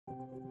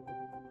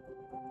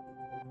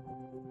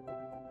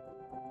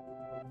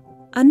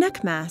A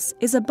neck mass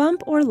is a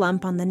bump or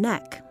lump on the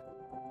neck.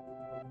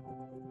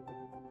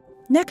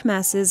 Neck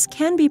masses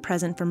can be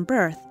present from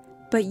birth,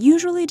 but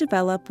usually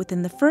develop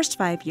within the first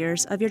 5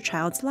 years of your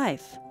child's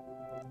life.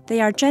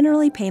 They are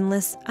generally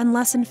painless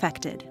unless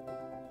infected.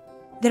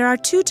 There are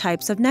 2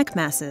 types of neck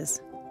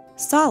masses: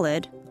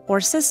 solid or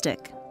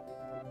cystic.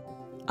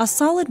 A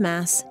solid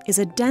mass is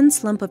a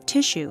dense lump of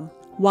tissue,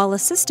 while a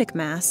cystic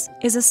mass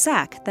is a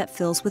sac that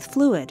fills with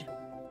fluid.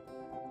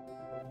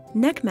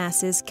 Neck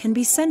masses can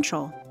be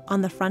central,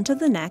 on the front of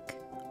the neck,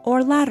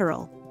 or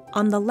lateral,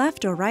 on the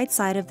left or right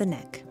side of the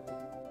neck.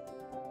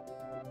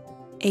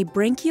 A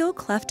branchial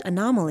cleft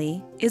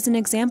anomaly is an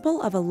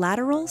example of a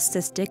lateral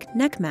cystic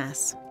neck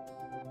mass.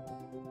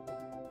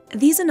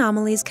 These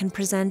anomalies can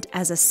present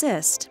as a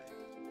cyst,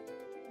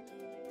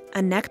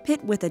 a neck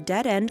pit with a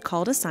dead end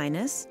called a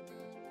sinus,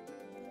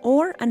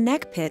 or a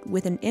neck pit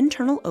with an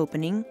internal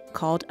opening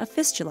called a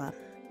fistula.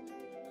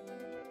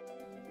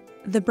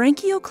 The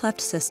branchial cleft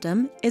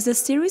system is a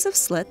series of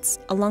slits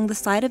along the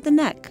side of the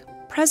neck,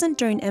 present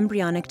during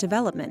embryonic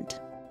development.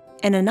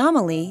 An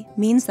anomaly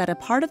means that a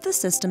part of the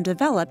system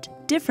developed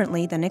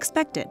differently than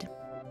expected.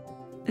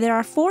 There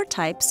are 4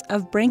 types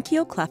of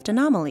branchial cleft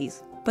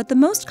anomalies, but the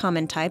most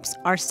common types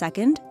are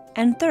second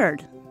and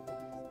third.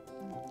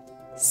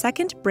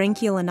 Second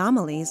branchial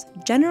anomalies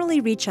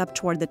generally reach up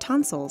toward the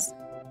tonsils.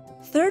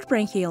 Third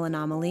branchial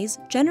anomalies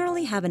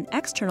generally have an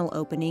external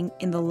opening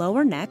in the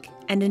lower neck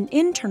and an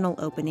internal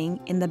opening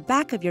in the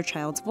back of your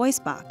child's voice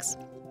box.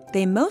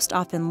 They most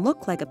often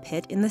look like a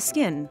pit in the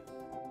skin.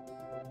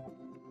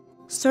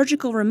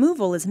 Surgical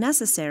removal is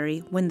necessary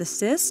when the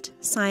cyst,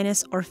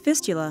 sinus, or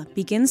fistula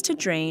begins to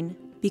drain,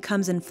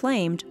 becomes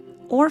inflamed,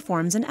 or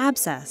forms an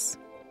abscess.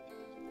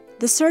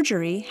 The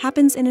surgery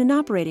happens in an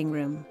operating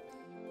room.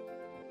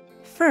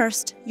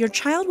 First, your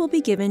child will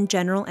be given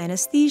general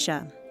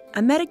anesthesia,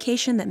 a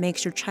medication that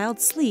makes your child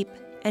sleep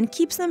and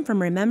keeps them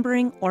from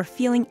remembering or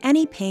feeling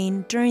any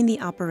pain during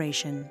the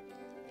operation.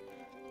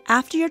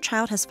 After your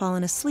child has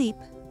fallen asleep,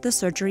 the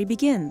surgery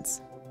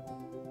begins.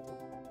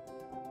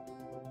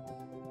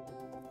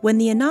 When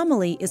the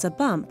anomaly is a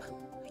bump,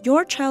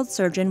 your child's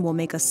surgeon will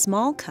make a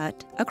small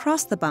cut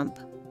across the bump.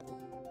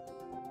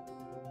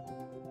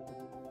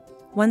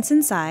 Once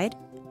inside,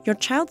 your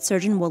child's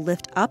surgeon will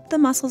lift up the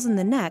muscles in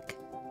the neck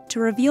to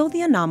reveal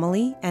the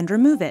anomaly and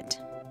remove it.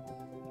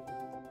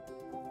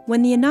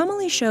 When the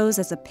anomaly shows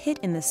as a pit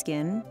in the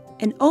skin,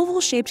 an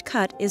oval-shaped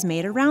cut is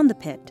made around the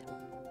pit.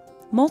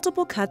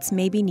 Multiple cuts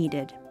may be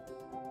needed.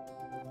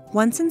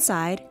 Once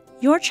inside,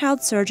 your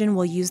child's surgeon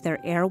will use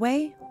their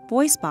airway,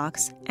 voice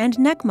box, and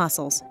neck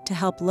muscles to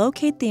help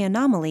locate the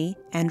anomaly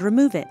and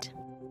remove it.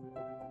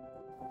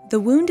 The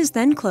wound is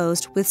then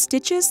closed with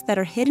stitches that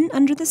are hidden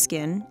under the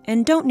skin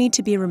and don't need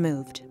to be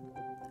removed.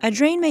 A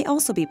drain may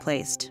also be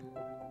placed.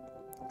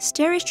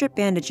 Steri-strip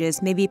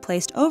bandages may be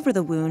placed over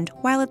the wound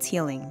while it's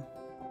healing.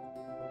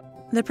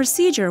 The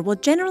procedure will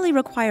generally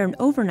require an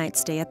overnight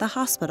stay at the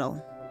hospital.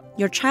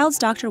 Your child's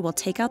doctor will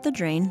take out the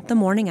drain the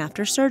morning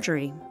after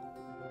surgery.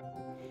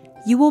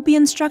 You will be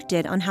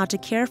instructed on how to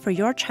care for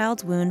your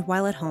child's wound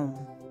while at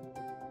home.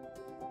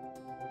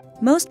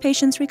 Most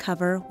patients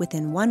recover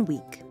within 1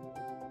 week.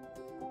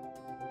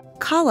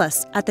 Call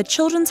us at the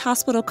Children's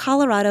Hospital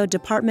Colorado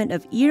Department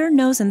of Ear,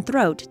 Nose, and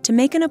Throat to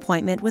make an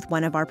appointment with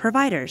one of our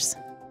providers.